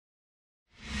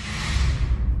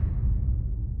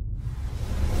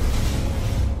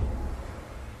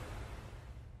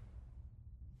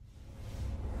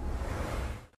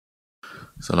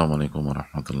Assalamualaikum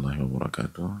warahmatullahi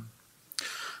wabarakatuh.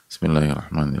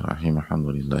 Bismillahirrahmanirrahim.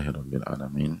 Alhamdulillahi rabbil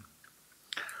alamin.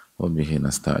 Wa bihi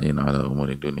nasta'in ala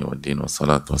umuri dunya waddin.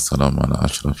 Wassalatu wassalamu ala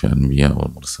ashrafil anbiya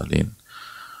wal mursalin.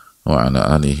 Wa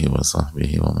ala alihi wa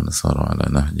sahbihi wa man sara ala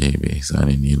nahjihi bi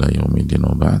ihsanin ila yaumiddin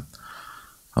wa ba'd.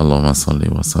 Allahumma salli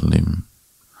wa sallim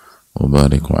wa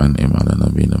barik wa an'im ala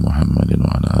nabiyyina Muhammadin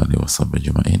wa ala alihi wa sahbihi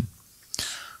ajma'in.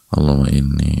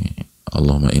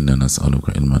 Allahumma inna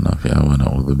nas'aluka ilman nafi'a wa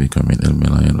na'udzubika min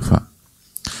ilmin la yanfa'.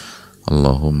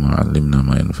 Allahumma 'allimna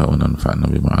ma yanfa'una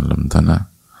wanfa'na bima 'allamtana.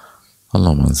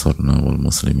 Allahumma ansurna wal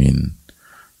muslimin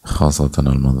khasatan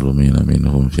al madhlumin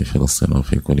minhum fi Filistin wa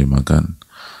fi kulli makan.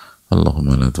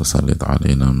 Allahumma la tusallit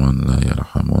 'alaina man la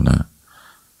yarhamuna.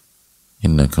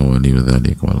 Innaka waliyyu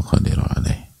dzalika wal qadiru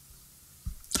 'alaih.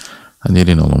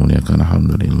 Hadirin Allah muliakan,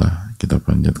 alhamdulillah kita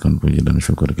panjatkan puji dan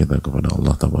syukur kita kepada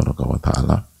Allah Tabaraka wa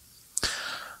Ta'ala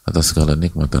atas segala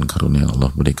nikmat dan karunia yang Allah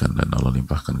berikan dan Allah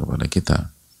limpahkan kepada kita,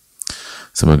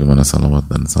 sebagaimana salawat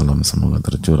dan salam semoga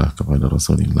tercurah kepada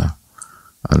Rasulullah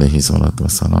alaihi salatu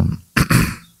wassalam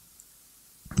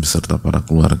beserta para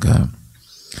keluarga,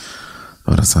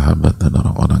 para sahabat dan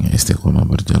orang-orang yang istiqomah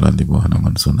berjalan di bawah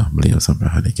naungan sunnah beliau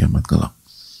sampai hari kiamat kelak.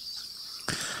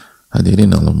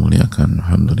 Hadirin Allah muliakan,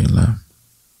 alhamdulillah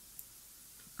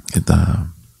kita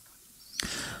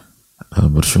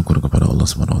bersyukur kepada Allah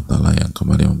Subhanahu wa Ta'ala yang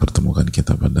kembali mempertemukan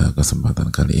kita pada kesempatan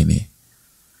kali ini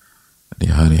di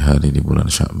hari-hari di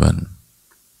bulan Sya'ban,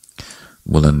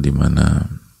 bulan di mana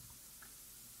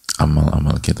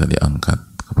amal-amal kita diangkat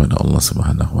kepada Allah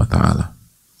Subhanahu wa Ta'ala,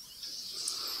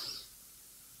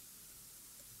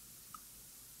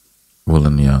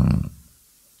 bulan yang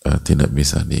tidak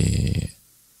bisa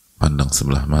dipandang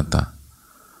sebelah mata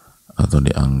atau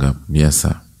dianggap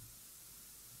biasa.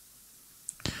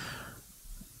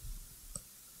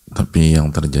 Tapi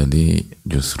yang terjadi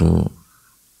justru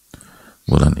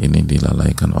bulan ini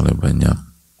dilalaikan oleh banyak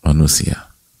manusia,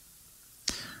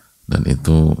 dan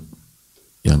itu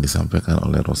yang disampaikan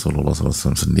oleh Rasulullah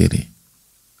SAW sendiri.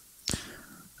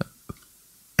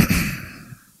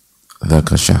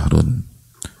 Dzaka syahrun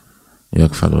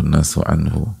yakfalun nasu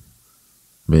anhu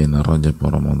baina Rajab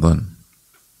wa Ramadan.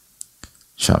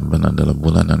 Sya'ban adalah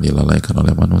bulan yang dilalaikan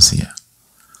oleh manusia,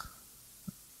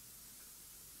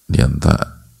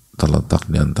 terletak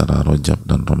di antara Rajab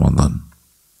dan Ramadan.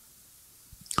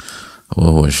 Wa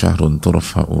huwa syahrun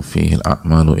turfa'u fihi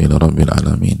al-a'malu ila rabbil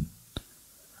alamin.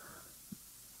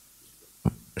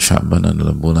 Sya'ban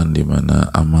adalah bulan di mana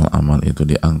amal-amal itu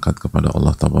diangkat kepada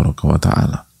Allah Tabaraka wa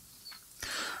Ta'ala.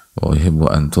 Wa uhibbu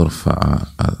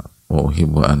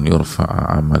an yurfa'a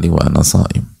amali wa ana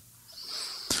sha'im.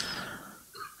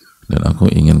 Dan aku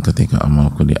ingin ketika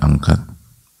amalku diangkat,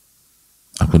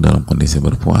 aku dalam kondisi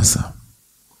berpuasa.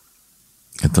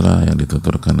 Itulah yang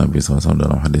dituturkan Nabi SAW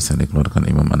dalam hadis yang dikeluarkan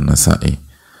Imam An-Nasa'i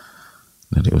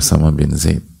dari Usama bin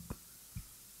Zaid.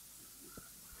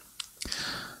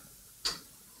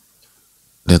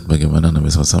 Lihat bagaimana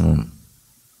Nabi SAW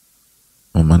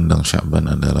memandang Sya'ban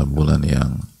adalah bulan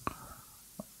yang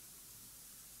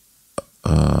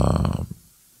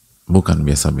bukan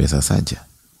biasa-biasa saja,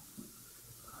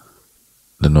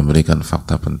 dan memberikan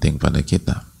fakta penting pada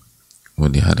kita bahwa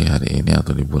di hari-hari ini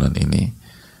atau di bulan ini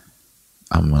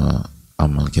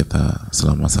amal kita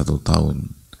selama 1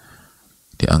 tahun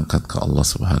diangkat ke Allah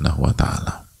Subhanahu wa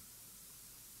Ta'ala.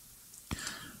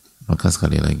 Maka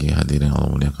sekali lagi hadirin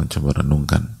Allah muliakan, coba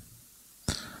renungkan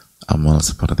amal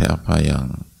seperti apa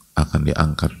yang akan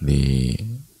diangkat di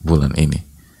bulan ini.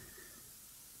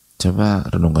 Coba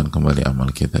renungkan kembali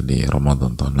amal kita di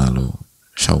Ramadan tahun lalu,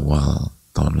 Syawal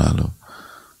tahun lalu,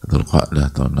 Dzulqa'dah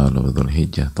tahun lalu,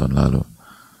 Dzulhijjah tahun lalu.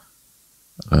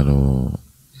 Lalu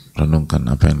renungkan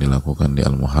apa yang dilakukan di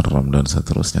Al-Muharram dan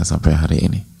seterusnya sampai hari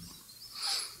ini.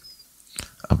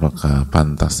 Apakah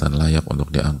pantas dan layak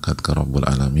untuk diangkat ke Rabbul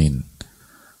Alamin,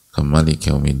 ke Malik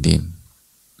Yaumiddin?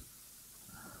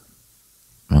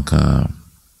 Maka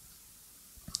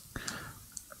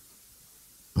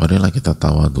marilah kita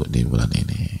tawadhu di bulan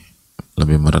ini,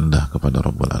 lebih merendah kepada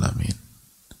Rabbul Alamin.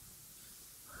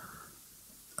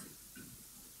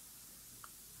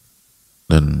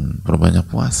 Dan perbanyak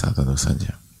puasa tentu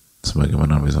saja,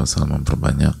 sebagaimana Nabi SAW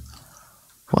memperbanyak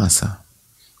puasa.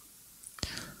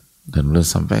 Dan beliau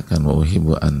sampaikan, wa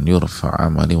uhibbu an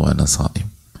yurfa'a amali wa ana sha'im.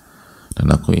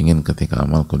 Dan aku ingin ketika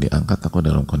amalku diangkat, aku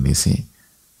dalam kondisi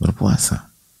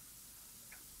berpuasa.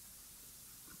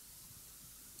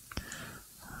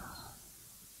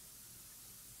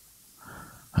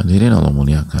 Hadirin Allah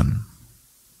muliakan,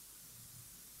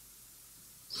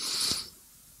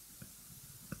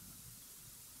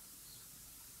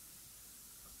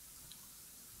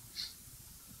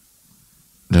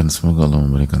 Dan semoga Allah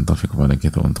memberikan taufik kepada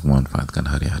kita untuk memanfaatkan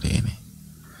hari-hari ini.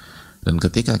 Dan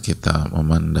ketika kita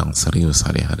memandang serius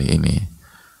hari-hari ini,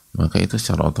 maka itu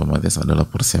secara otomatis adalah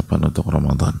persiapan untuk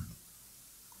Ramadan.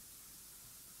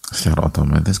 Secara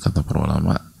otomatis, kata para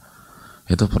ulama,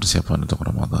 itu persiapan untuk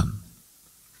Ramadan.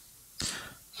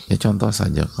 Ya contoh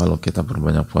saja, kalau kita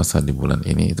berbanyak puasa di bulan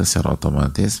ini, itu secara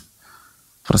otomatis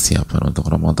persiapan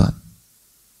untuk Ramadan.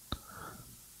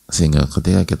 Sehingga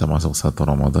ketika kita masuk satu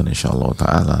Ramadan, insya Allah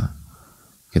Ta'ala,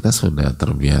 kita sudah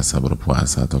terbiasa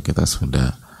berpuasa, atau kita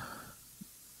sudah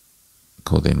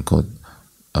quote-unquote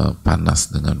panas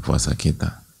dengan puasa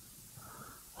kita.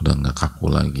 Udah nggak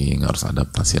kaku lagi, nggak harus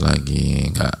adaptasi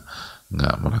lagi,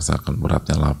 nggak merasakan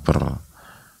beratnya lapar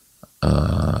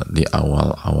di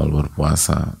awal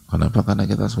berpuasa. Kenapa? Karena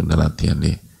kita sudah latihan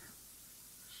di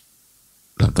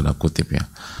dalam tanda kutip ya,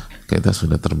 kita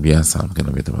sudah terbiasa, mungkin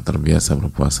lebih tepat terbiasa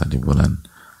berpuasa di bulan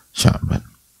Sya'ban.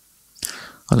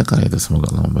 Oleh karena itu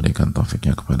semoga Allah memberikan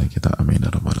taufiknya kepada kita, amin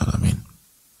ya rabbal alamin.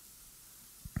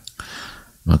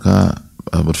 Maka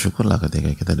bersyukurlah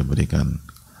ketika kita diberikan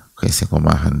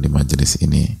keistiqomahan di majelis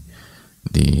ini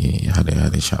di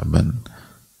hari-hari Sya'ban,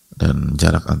 dan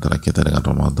jarak antara kita dengan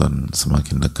Ramadan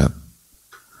semakin dekat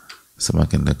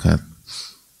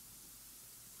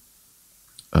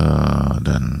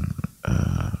dan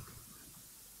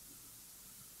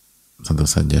tentu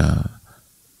saja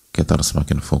kita harus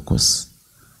semakin fokus,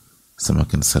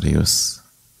 semakin serius,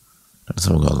 dan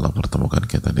semoga Allah pertemukan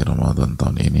kita di Ramadan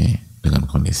tahun ini dengan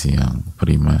kondisi yang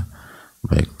prima,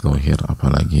 baik zahir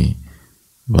apalagi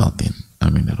batin,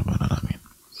 amin ya rabbal alamin.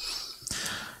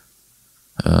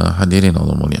 Hadirin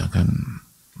Allah muliakan,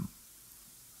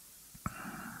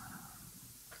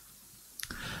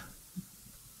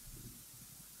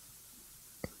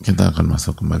 kita akan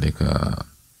masuk kembali ke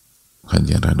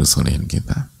kajian Hadits Shaalihiin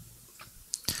kita,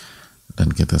 dan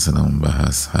kita sedang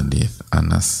membahas hadits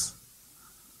Anas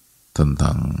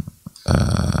tentang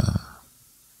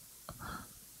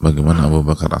bagaimana Abu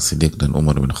Bakar As-Siddiq dan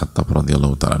Umar bin Khattab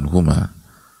radhiyallahu ta'ala anhuma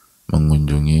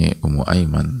mengunjungi Ummu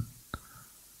Aiman,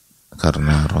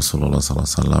 karena Rasulullah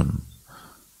SAW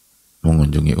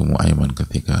mengunjungi Ummu Aiman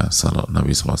ketika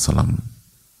Nabi SAW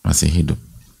masih hidup,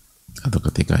 atau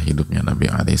ketika hidupnya Nabi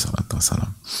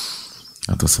SAW,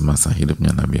 atau semasa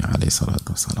hidupnya Nabi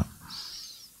SAW.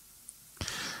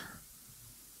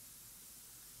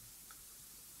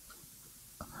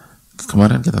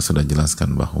 Kemarin kita sudah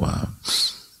jelaskan bahwa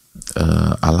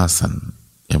alasan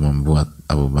yang membuat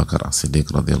Abu Bakar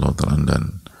As-Siddiq radhiyallahu ta'ala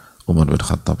dan Umar bin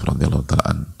Khattab radhiyallahu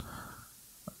ta'ala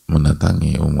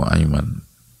mendatangi Ummu Aiman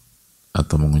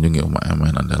atau mengunjungi Ummu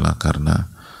Aiman adalah karena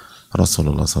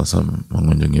Rasulullah SAW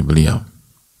mengunjungi beliau.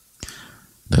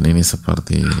 Dan ini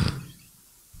seperti,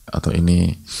 atau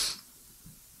ini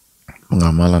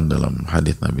pengamalan dalam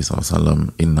hadits Nabi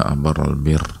SAW, inna abarral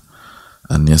bir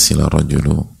an yasila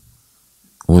rajulu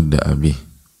wudda abih.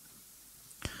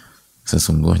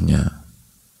 Sesungguhnya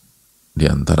di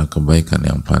antara kebaikan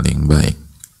yang paling baik,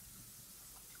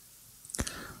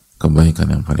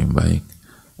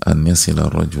 an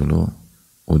yasila rajulu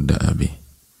wudda abih,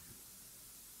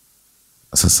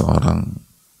 seseorang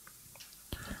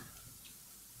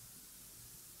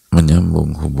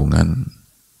menyambung hubungan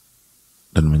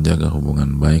dan menjaga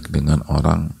hubungan baik dengan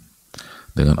orang-orang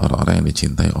yang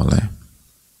dicintai oleh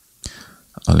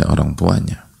orang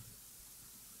tuanya,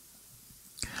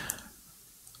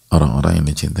 orang-orang yang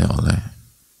dicintai oleh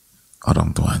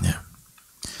orang tuanya,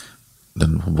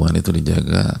 dan hubungan itu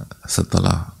dijaga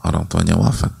setelah orang tuanya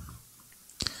wafat.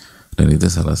 Dan itu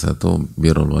salah satu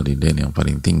birrul walidain yang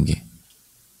paling tinggi.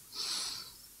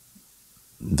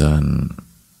 Dan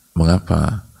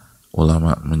mengapa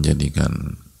ulama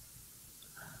menjadikan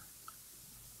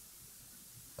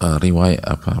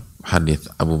hadits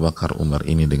Abu Bakar Umar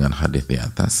ini dengan hadits di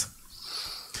atas,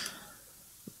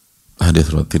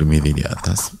 hadits riwayat Tirmidzi di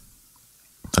atas,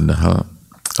 padahal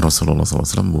Rasulullah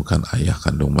SAW bukan ayah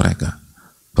kandung mereka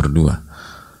berdua,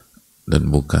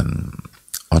 dan bukan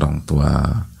orang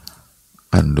tua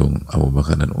kandung Abu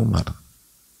Bakar dan Umar.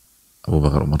 Abu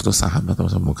Bakar Umar itu sahabat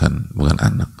atau bukan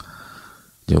anak?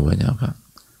 Jawabannya apa?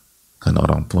 Karena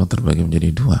orang tua terbagi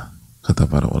menjadi dua, kata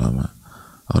para ulama.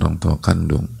 Orang tua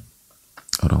kandung,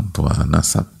 orang tua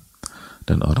nasab,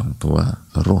 dan orang tua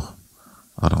ruh,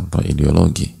 orang tua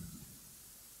ideologi.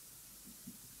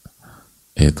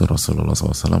 Yaitu Rasulullah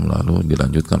SAW, lalu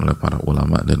dilanjutkan oleh para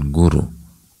ulama dan guru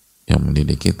yang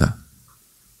mendidik kita.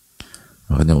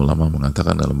 Makanya ulama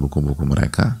mengatakan dalam buku-buku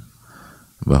mereka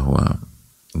bahwa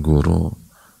guru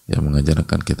yang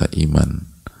mengajarkan kita iman,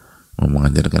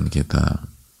 mengajarkan kita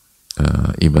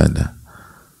ibadah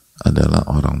adalah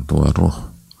orang tua ruh,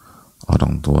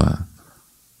 orang tua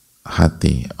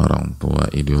hati orang tua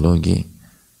ideologi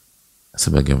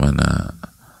sebagaimana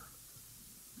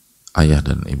ayah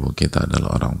dan ibu kita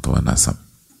adalah orang tua nasab.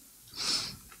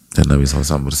 Dan Nabi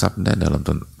SAW bersabda dalam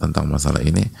tentang masalah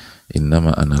ini,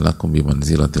 innama ana lakum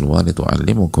bimanzilatil walid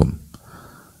u'allimukum,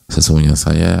 sesungguhnya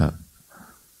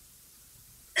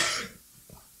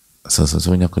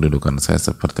kedudukan saya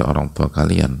seperti orang tua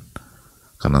kalian,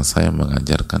 karena saya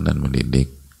mengajarkan dan mendidik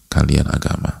kalian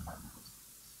agama.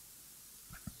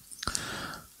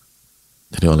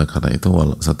 Jadi oleh karena itu,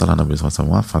 setelah Nabi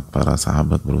SAW wafat, para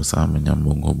sahabat berusaha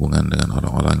menyambung hubungan dengan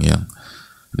orang-orang yang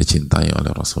dicintai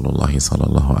oleh Rasulullah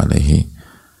Sallallahu Alaihi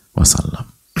Wasallam.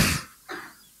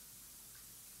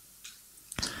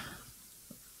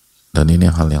 Dan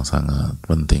ini hal yang sangat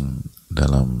penting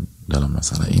dalam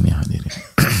masalah ini, hadirin.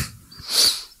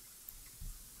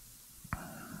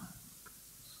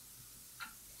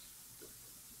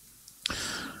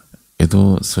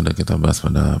 Itu sudah kita bahas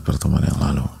pada pertemuan yang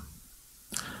lalu.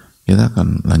 Kita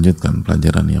akan lanjutkan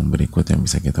pelajaran yang berikut yang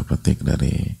bisa kita petik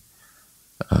dari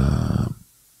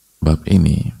bab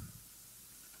ini,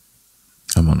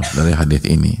 dari hadis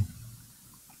ini.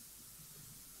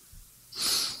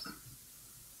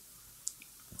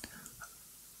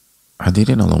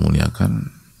 Hadirin Allah muliakan,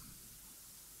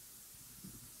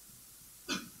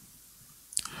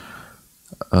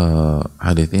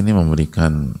 hadis ini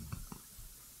memberikan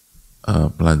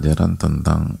pelajaran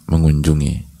tentang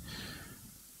mengunjungi,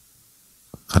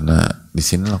 karena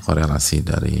disinilah korelasi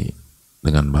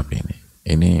dengan bab ini.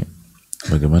 Ini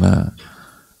bagaimana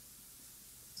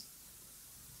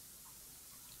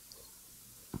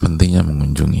pentingnya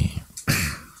mengunjungi.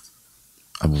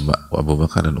 Abu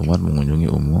Bakar dan Umar mengunjungi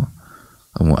Ummu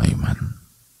Aiman.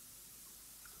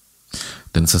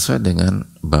 Dan sesuai dengan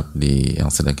bab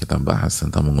yang sedang kita bahas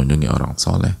tentang mengunjungi orang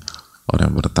soleh, orang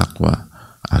yang bertakwa,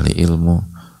 ahli ilmu,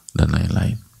 dan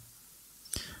lain-lain.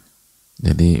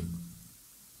 Jadi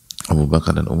Abu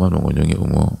Bakar dan Umar mengunjungi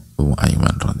Ummu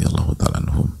Aiman radhiyallahu ta'ala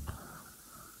anhum.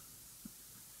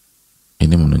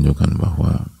 Ini menunjukkan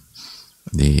bahwa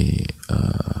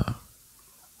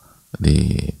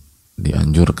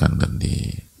dianjurkan dan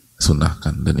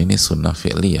disunahkan, dan ini sunnah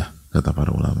fi'liyah kata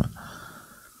para ulama.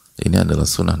 Ini adalah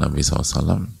sunnah Nabi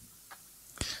SAW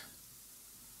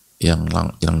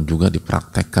yang juga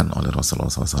dipraktekkan oleh Rasulullah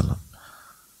SAW.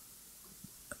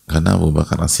 Karena Abu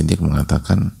Bakar As-Siddiq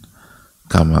mengatakan,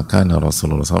 kama kana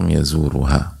Rasulullah SAW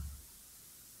yazuruha,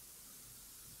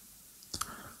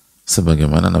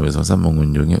 sebagaimana Nabi SAW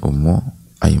mengunjungi Ummu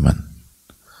Aiman.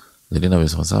 Jadi Nabi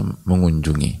SAW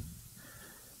mengunjungi.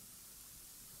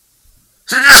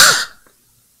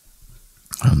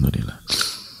 Alhamdulillah.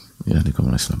 Ya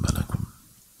dikumulasilah balakum.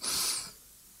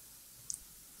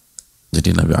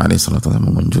 Jadi Nabi SAW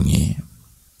mengunjungi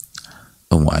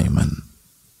Ummu Aiman.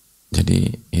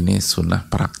 Jadi ini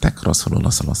sunnah praktek Rasulullah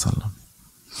SAW.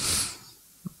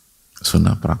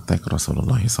 Sunnah praktek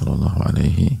Rasulullah Sallallahu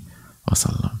Alaihi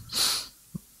Wasallam.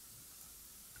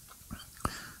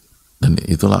 Dan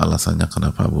itulah alasannya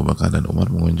kenapa Abu Bakar dan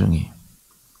Umar mengunjungi.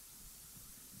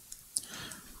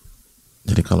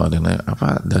 Jadi kalau ada yang nanya,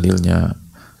 apa dalilnya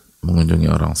mengunjungi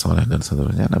orang soleh dan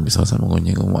seterusnya, Nabi SAW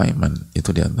mengunjungi Ummu Aiman,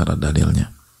 itu diantara dalilnya.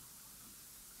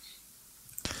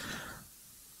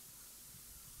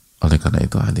 Oleh karena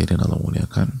itu, hadirin Allah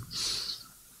muliakan,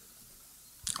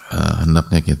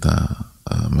 hendaknya kita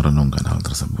merenungkan hal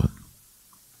tersebut.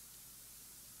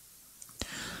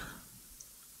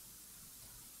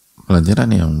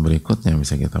 Pelajaran yang berikutnya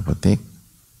bisa kita petik,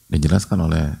 dijelaskan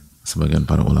oleh sebagian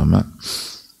para ulama,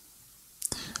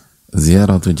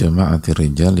 ziyaratu jama'ati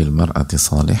rijal lil mar'ati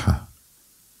salihah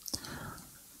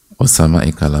wa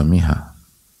sama'i kalamiha.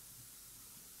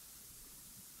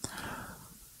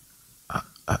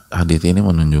 Hadis ini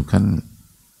menunjukkan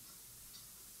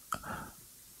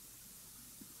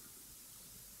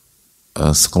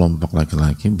sekelompok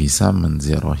laki-laki bisa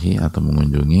menziarahi atau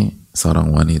mengunjungi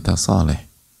seorang wanita saleh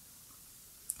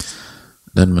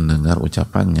dan mendengar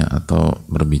ucapannya atau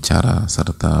berbicara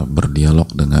serta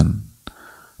berdialog dengan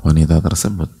wanita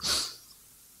tersebut.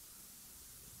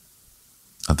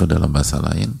 Atau dalam bahasa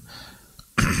lain,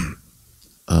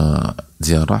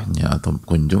 ziarahnya atau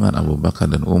kunjungan Abu Bakar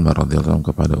dan Umar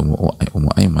radhiyallahu kepada Ummu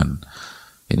Aiman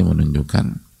ini menunjukkan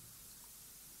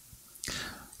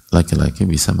laki-laki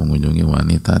bisa mengunjungi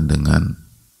wanita dengan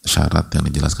syarat yang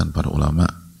dijelaskan para ulama,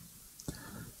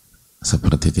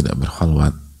 seperti tidak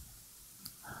berkhalwat,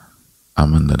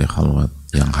 aman dari khalwat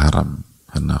yang haram,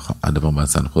 karena ada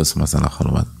pembahasan khusus masalah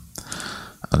khalwat.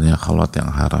 Artinya khalwat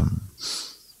yang haram,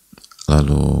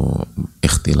 lalu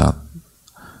ikhtilat,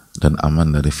 dan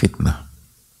aman dari fitnah.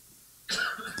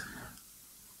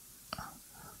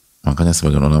 Makanya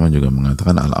sebagian ulama juga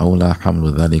mengatakan al-aula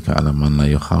hamlu dzalika ala man la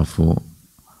yukhafu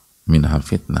minha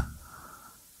fitnah,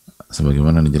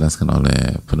 sebagaimana dijelaskan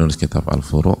oleh penulis kitab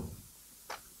Al-Furu'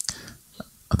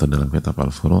 atau dalam kitab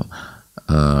Al-Furu',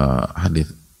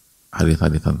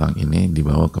 hadis-hadis tentang ini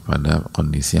dibawa kepada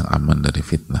kondisi yang aman dari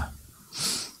fitnah,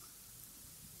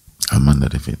 aman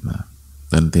dari fitnah,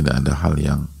 dan tidak ada hal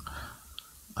yang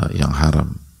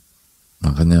haram.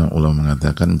 Makanya ulama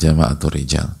mengatakan jama'atul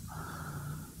rijal,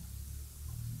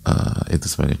 itu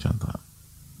sebagai contoh.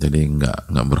 Jadi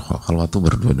nggak berkhalwat itu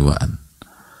berdua-duaan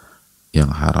yang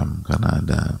haram, karena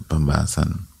ada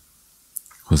pembahasan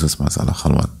khusus masalah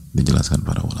khalwat dijelaskan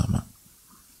para ulama.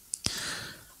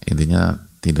 Intinya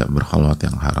tidak berkhalwat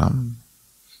yang haram,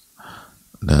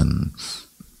 dan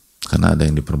karena ada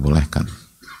yang diperbolehkan,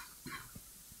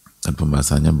 dan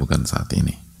pembahasannya bukan saat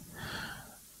ini,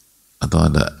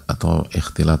 atau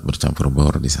ikhtilat bercampur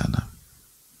baur di sana.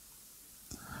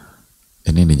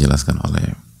 Ini dijelaskan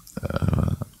oleh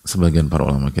sebagian para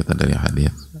ulama kita dari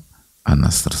hadits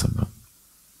Anas tersebut.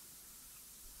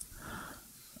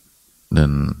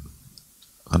 Dan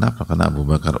kenapa? Karena Abu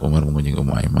Bakar, Umar mengunjungi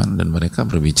Ummu Aiman dan mereka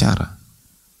berbicara.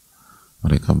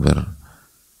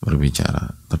 Berbicara.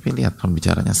 Tapi lihat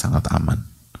pembicaranya sangat aman.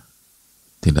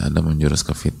 Tidak ada menjurus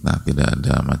ke fitnah, tidak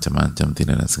ada macam-macam,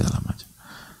 tidak ada segala macam.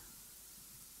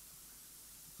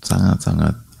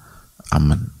 Sangat-sangat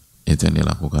aman. Itu yang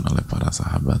dilakukan oleh para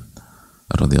sahabat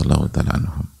radhiyallahu ta'ala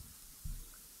anhum.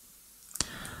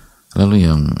 Lalu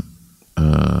yang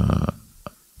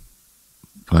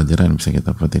pelajaran yang bisa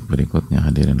kita petik berikutnya,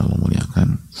 hadirin Allah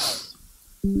muliakan,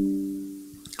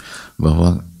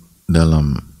 bahwa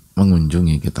dalam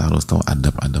mengunjungi kita harus tahu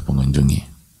adab-adab mengunjungi.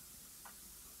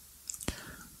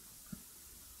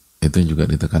 Itu juga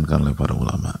ditekankan oleh para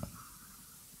ulama.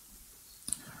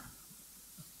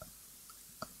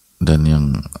 Dan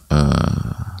yang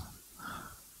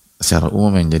secara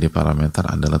umum yang jadi parameter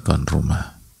adalah tuan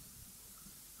rumah.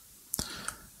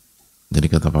 Jadi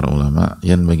kata para ulama,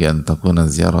 yan bagi an takuna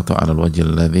ziyaratu 'ala al-wajhi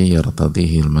alladhi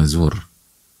yartadihi al-mazur.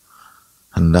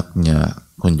 Hendaknya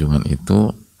kunjungan itu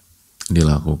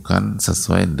dilakukan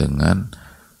sesuai dengan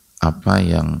apa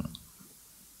yang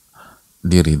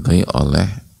diridhai oleh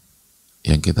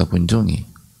yang kita kunjungi,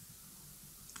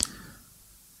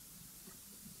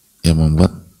 yang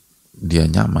membuat dia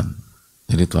nyaman.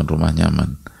 Jadi tuan rumah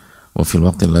nyaman. Wa fil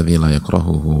waqti alladhi la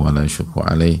yakrahuhu wa la yashqu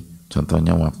alaih.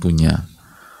 Contohnya waktunya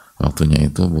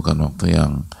itu bukan waktu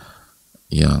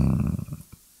yang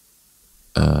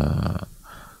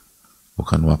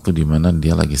bukan waktu di mana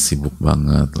dia lagi sibuk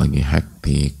banget, lagi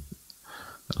hektik,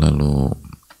 lalu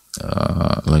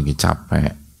lagi capek.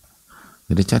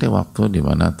 Jadi cari waktu di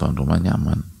mana tuan rumah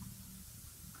nyaman.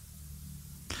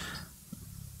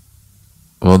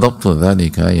 Wa dhabtu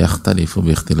dzalika yakhtalifu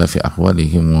bi ikhtilafi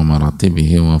ahwalihim wa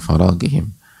maratibihim wa faragihim.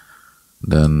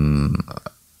 Dan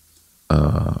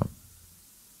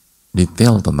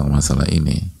detail tentang masalah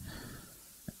ini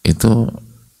itu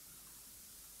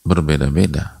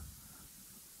berbeda-beda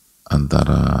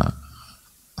antara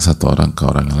satu orang ke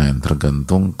orang yang lain,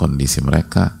 tergantung kondisi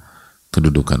mereka,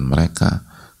 kedudukan mereka,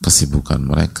 kesibukan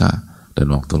mereka, dan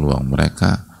waktu luang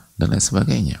mereka, dan lain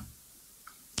sebagainya.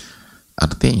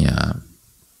 Artinya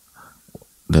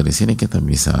dari sini kita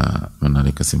bisa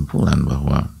menarik kesimpulan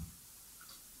bahwa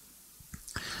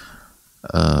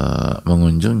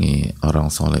mengunjungi orang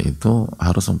soleh itu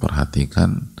harus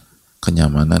memperhatikan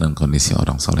kenyamanan dan kondisi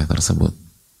orang soleh tersebut.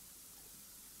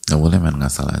 Gak boleh main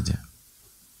ngasal aja.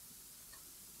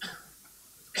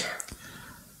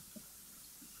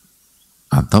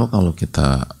 Atau kalau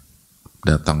kita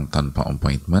datang tanpa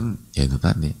appointment, ya itu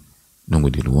tadi, nunggu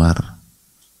di luar,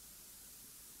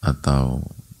 atau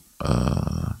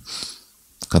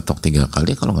ketok 3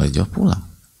 kali, kalau nggak dijawab pulang.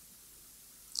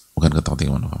 Bukan ketok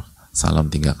 3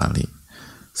 kali,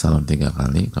 salam 3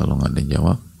 kali, kalau nggak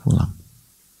dijawab pulang.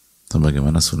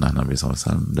 Sebagaimana sunnah Nabi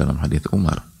SAW dalam hadits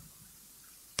Umar.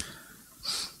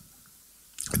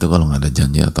 Itu kalau nggak ada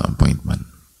janji atau appointment.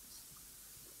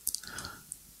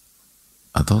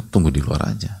 Atau tunggu di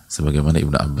luar aja, sebagaimana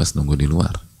Ibnu Abbas nunggu di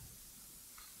luar.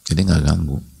 Jadi nggak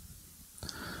ganggu.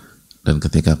 Dan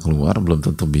ketika keluar belum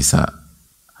tentu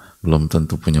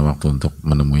punya waktu untuk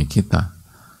menemui kita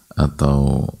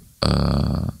atau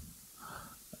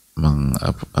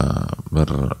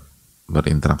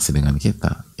berinteraksi dengan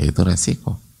kita, yaitu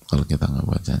resiko kalau kita nggak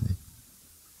buat janji.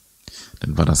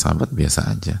 Dan para sahabat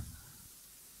biasa aja.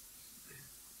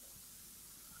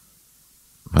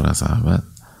 Para sahabat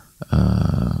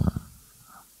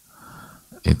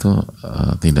itu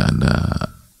tidak ada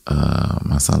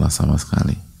masalah sama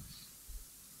sekali.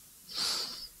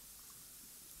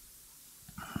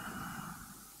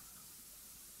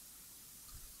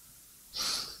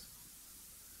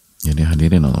 Jadi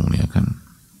hadirin Allah muliakan,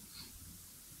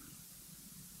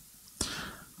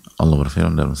 Allah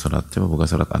berfirman dalam surat, coba buka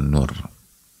surat An-Nur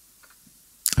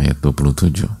ayat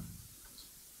 27.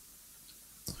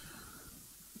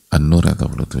 An-Nur ayat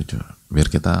 27,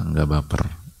 biar kita nggak baper.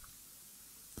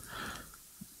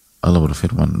 Allah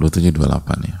berfirman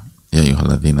 27:28 ya. Ya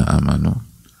ayyuhalladzina amanu,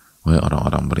 wahai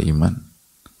orang-orang beriman,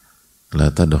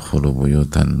 la tadkhulu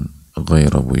buyutan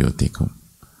ghaira buyutikum.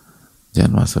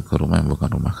 Jangan masuk ke rumah yang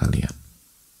bukan rumah kalian.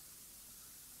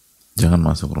 Jangan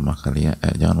masuk rumah kalian,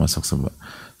 jangan masuk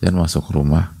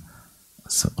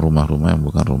rumah-rumah yang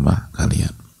bukan rumah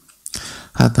kalian.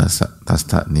 Hatta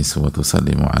tasta'nisu wa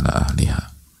tusallimu ala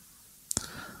ahliha.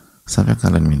 Sampai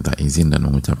kalian minta izin dan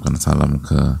mengucapkan salam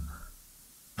ke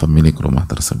pemilik rumah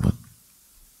tersebut.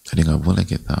 Jadi nggak boleh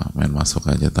kita main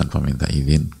masuk aja tanpa minta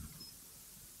izin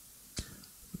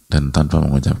dan tanpa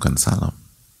mengucapkan salam.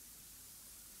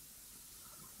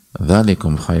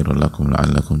 Dzalikum khairul lakum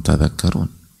la'allakum tadhakkarun.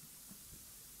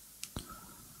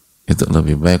 Itu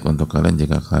lebih baik untuk kalian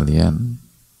jika kalian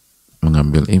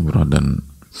mengambil ibrah dan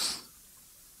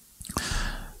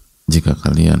jika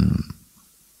kalian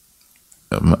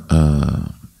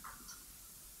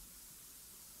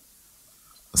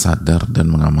sadar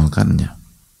dan mengamalkannya.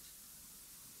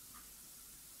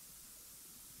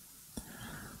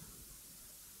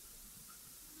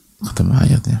 Ketemu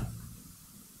ayatnya.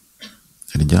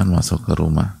 Jadi jangan masuk ke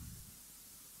rumah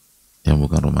yang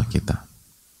bukan rumah kita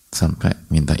sampai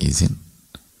minta izin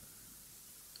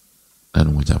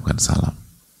dan mengucapkan salam.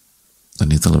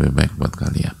 Dan itu lebih baik buat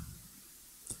kalian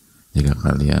jika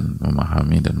kalian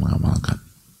memahami dan mengamalkan.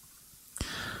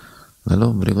 Lalu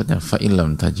berikutnya,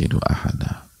 fa'illam tajidu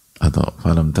ahada, atau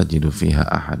falam tajidu fiha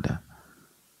ahada,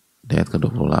 di ayat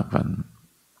ke-28.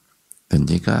 Dan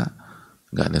jika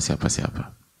nggak ada siapa-siapa,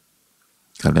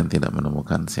 kalian tidak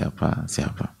menemukan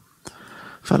siapa-siapa,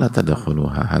 fala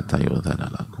tadkhuluha hatta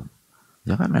yu'dzana lakum.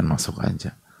 Jangan main masuk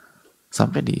aja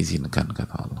sampai diizinkan,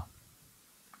 kata Allah.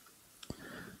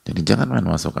 Jadi jangan main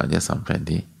masuk aja sampai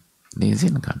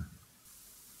diizinkan.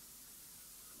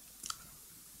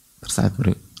 Terus ayat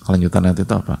kelanjutan ayat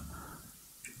itu apa?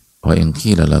 Wa in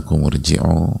qila lakum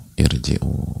irji'u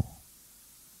irji'u.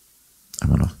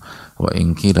 Wa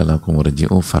in qila lakum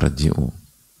irji'u farji'u.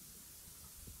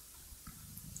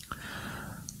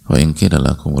 Wa in qila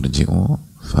lakum irji'u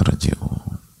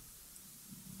farji'u.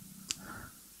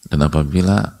 Dan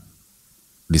apabila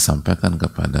disampaikan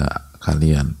kepada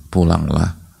kalian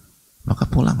pulanglah, maka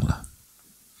pulanglah.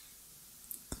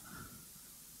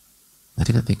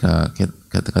 Jadi ketika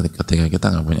kita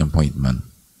nggak punya appointment,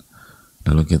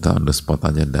 lalu kita on the spot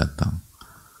aja datang,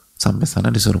 sampai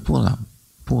sana disuruh pulang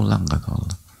kata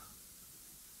Allah.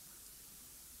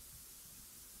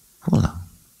 Pulang.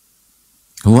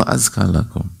 Huwa azka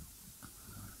lakum.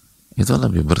 Itu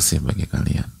lebih bersih bagi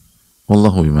kalian.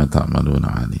 Wallahu bima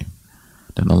ta'maluna alim.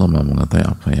 Dan Allah Maha mengetahui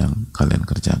apa yang kalian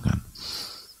kerjakan.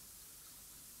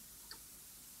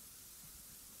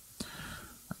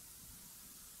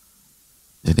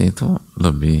 Jadi itu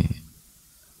lebih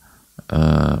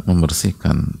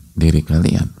membersihkan diri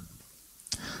kalian.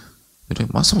 Jadi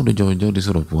masa udah jauh-jauh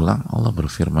disuruh pulang? Allah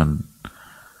berfirman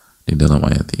di dalam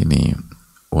ayat ini,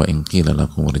 wa in qila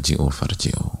lakum irji'u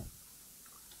farji'u.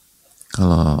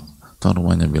 Kalau tuan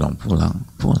rumahnya bilang pulang.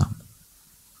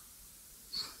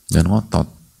 Dan ngotot,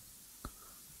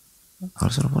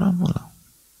 harus pulang.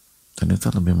 Dan itu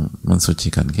lebih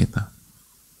mensucikan kita.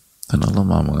 Dan Allah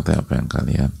Maha mengetahui apa yang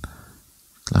kalian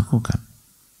lakukan.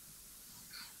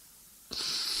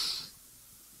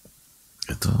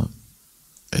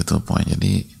 Itu poin.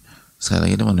 Jadi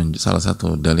sekali lagi ini salah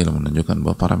satu dalil menunjukkan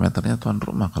bahwa parameternya tuan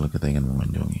rumah kalau kita ingin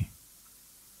mengunjungi.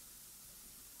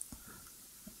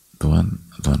 Tuan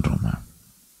rumah.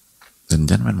 Dan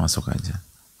jangan main masuk aja.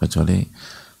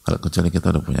 Kecuali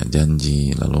kita udah punya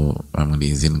janji, lalu memang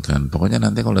diizinkan. Pokoknya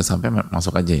nanti kalau udah sampai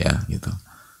masuk aja ya, gitu.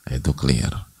 Nah, itu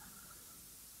clear.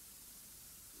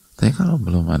 Tapi kalau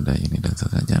belum ada ini dan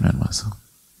sebagainya, jangan masuk.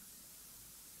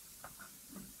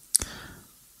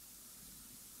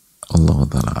 Allah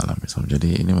Ta'ala alam.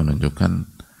 Jadi ini menunjukkan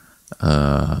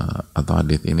atau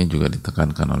hadits ini juga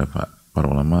ditekankan oleh para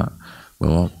ulama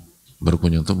bahwa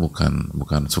berkunjung itu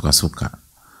bukan suka-suka,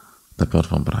 tapi harus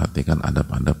memperhatikan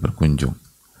adab-adab berkunjung.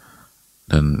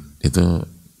 Dan itu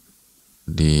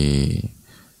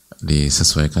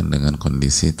disesuaikan dengan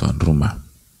kondisi tuan rumah.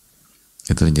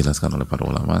 Itu dijelaskan oleh para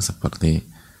ulama seperti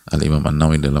Al-Imam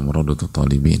An-Nawawi dalam Rawdatul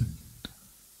Talibin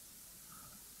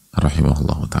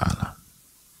rahimahullahu ta'ala.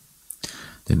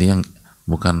 Jadi yang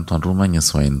bukan tuan rumah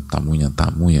nyesuaiin tamunya,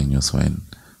 tamu yang nyesuaiin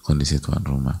kondisi tuan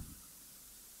rumah.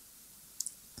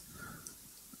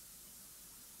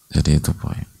 Jadi itu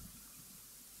poin.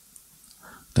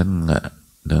 dan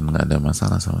nggak ada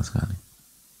masalah sama sekali.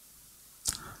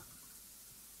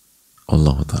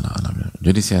 Allah Ta'ala alam.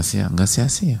 Jadi sia-sia? Nggak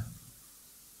sia-sia.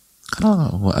 Karena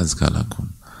huwa azkalakum.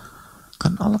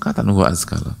 Kan Allah kata huwa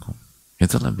azkalakum.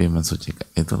 Itu lebih mensucikan,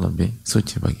 itu lebih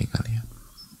suci bagi kalian.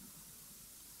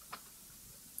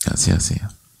 Nggak sia-sia.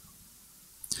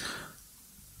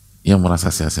 Yang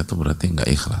merasa sia-sia itu berarti nggak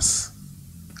ikhlas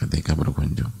ketika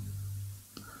berkunjung.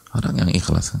 Orang yang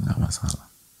ikhlas nggak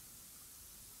masalah.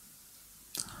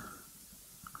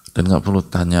 Dan nggak perlu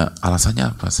tanya alasannya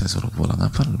apa saya suruh pulang,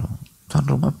 nggak perlu. Tuan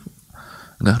rumah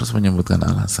nggak harus menyebutkan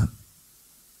alasan.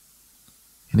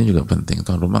 Ini juga penting,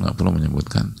 tuan rumah nggak perlu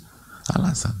menyebutkan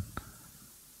alasan.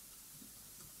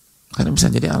 Karena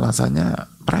bisa jadi alasannya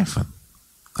private,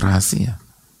 rahasia.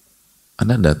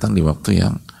 Anda datang di waktu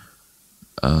yang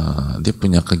dia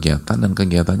punya kegiatan dan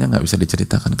kegiatannya nggak bisa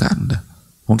diceritakan ke Anda.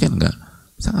 Mungkin nggak?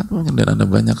 Sangat mungkin, dan ada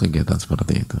banyak kegiatan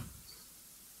seperti itu.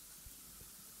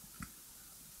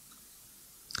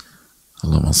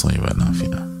 Allahumma sholli wa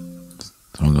nafi'ah.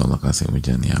 Semoga Allah kasih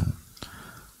hujan yang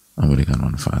memberikan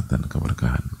manfaat dan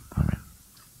keberkahan. Amin.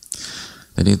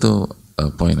 Jadi itu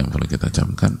poin yang perlu kita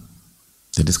camkan.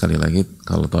 Jadi sekali lagi,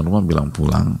 kalau tuan rumah bilang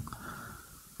pulang,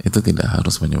 itu tidak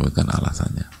harus menyebutkan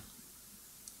alasannya.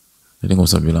 Jadi nggak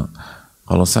usah bilang,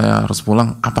 kalau saya harus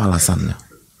pulang, apa alasannya?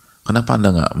 Kenapa Anda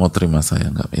nggak mau terima saya?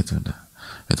 Nggak, itu udah.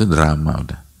 Itu drama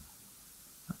udah.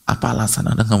 Apa alasan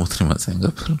Anda nggak mau terima saya?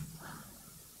 Nggak perlu.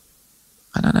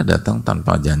 Karena Anda datang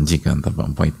tanpa janji kan, tanpa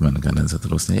appointment kan, dan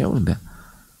seterusnya. Ya udah.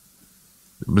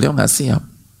 Beliau nggak siap.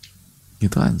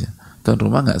 Gitu aja. Tuan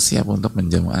rumah nggak siap untuk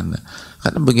menjamu Anda.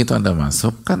 Karena begitu Anda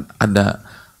masuk, kan ada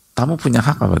tamu punya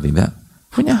hak apa tidak?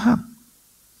 Punya hak.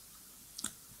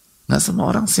 Nggak semua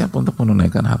orang siap untuk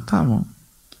menunaikan hak tamu.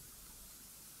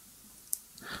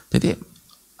 Jadi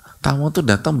tamu tuh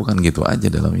datang bukan gitu aja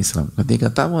dalam Islam.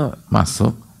 Ketika tamu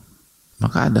masuk,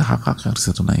 maka ada hak-hak yang harus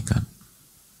ditunaikan.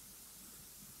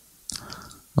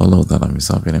 Allah Ta'ala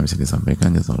misal yang bisa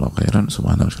disampaikan. Jazakallahu khairan.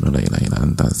 Subhanallah la ilaha illa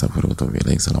anta astaghfiruka wa atubu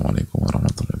ilaik. Assalamualaikum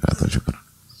warahmatullahi wabarakatuh. Syukur.